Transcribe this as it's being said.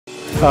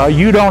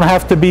You don't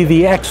have to be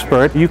the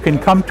expert. You can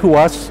come to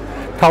us,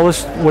 tell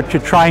us what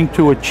you're trying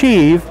to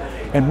achieve,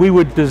 and we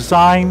would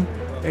design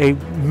a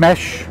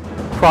mesh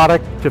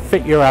product to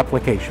fit your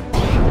application.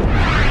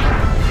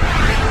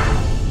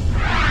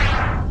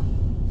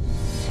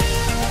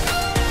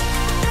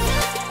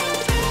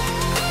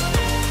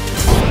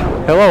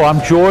 Hello,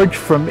 I'm George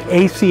from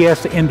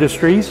ACS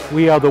Industries.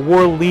 We are the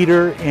world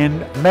leader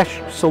in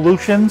mesh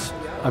solutions.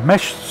 A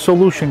mesh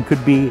solution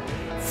could be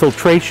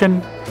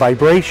filtration,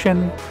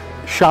 vibration,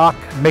 shock,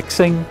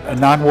 mixing. A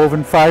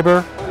non-woven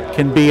fiber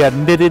can be a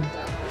knitted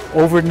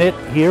overknit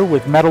here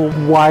with metal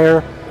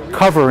wire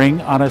covering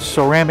on a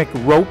ceramic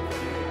rope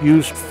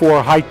used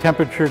for high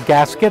temperature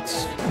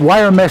gaskets.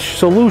 Wire mesh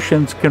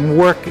solutions can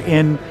work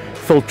in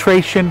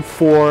filtration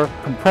for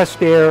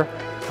compressed air,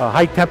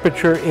 high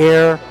temperature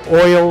air,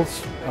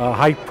 oils,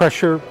 high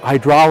pressure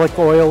hydraulic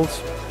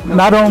oils.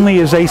 Not only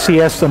is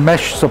ACS a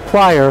mesh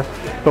supplier,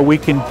 but we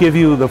can give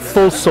you the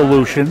full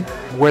solution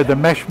where the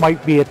mesh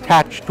might be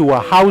attached to a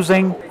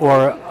housing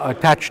or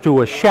attached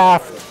to a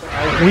shaft.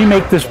 We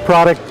make this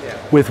product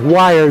with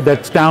wire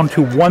that's down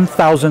to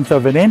 1/1000th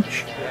of an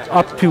inch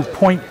up to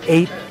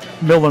 0.8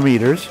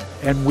 millimeters,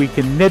 and we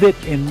can knit it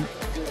in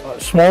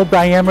small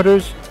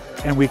diameters,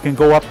 and we can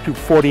go up to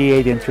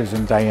 48 inches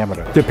in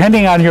diameter.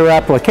 Depending on your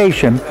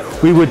application,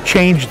 we would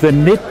change the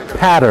knit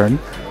pattern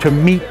to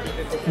meet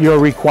your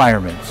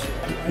requirements.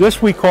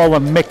 This we call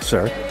a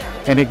mixer,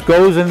 and it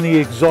goes in the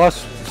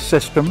exhaust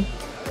system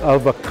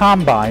of a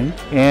combine,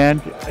 and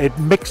it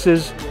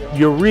mixes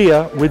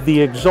urea with the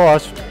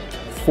exhaust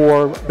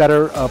for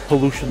better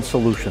pollution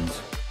solutions.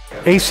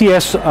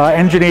 ACS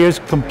engineers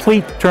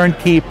complete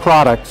turnkey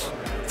products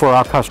for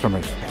our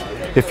customers.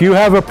 If you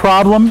have a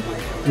problem,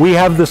 we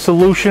have the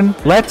solution.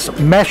 Let's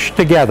mesh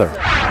together.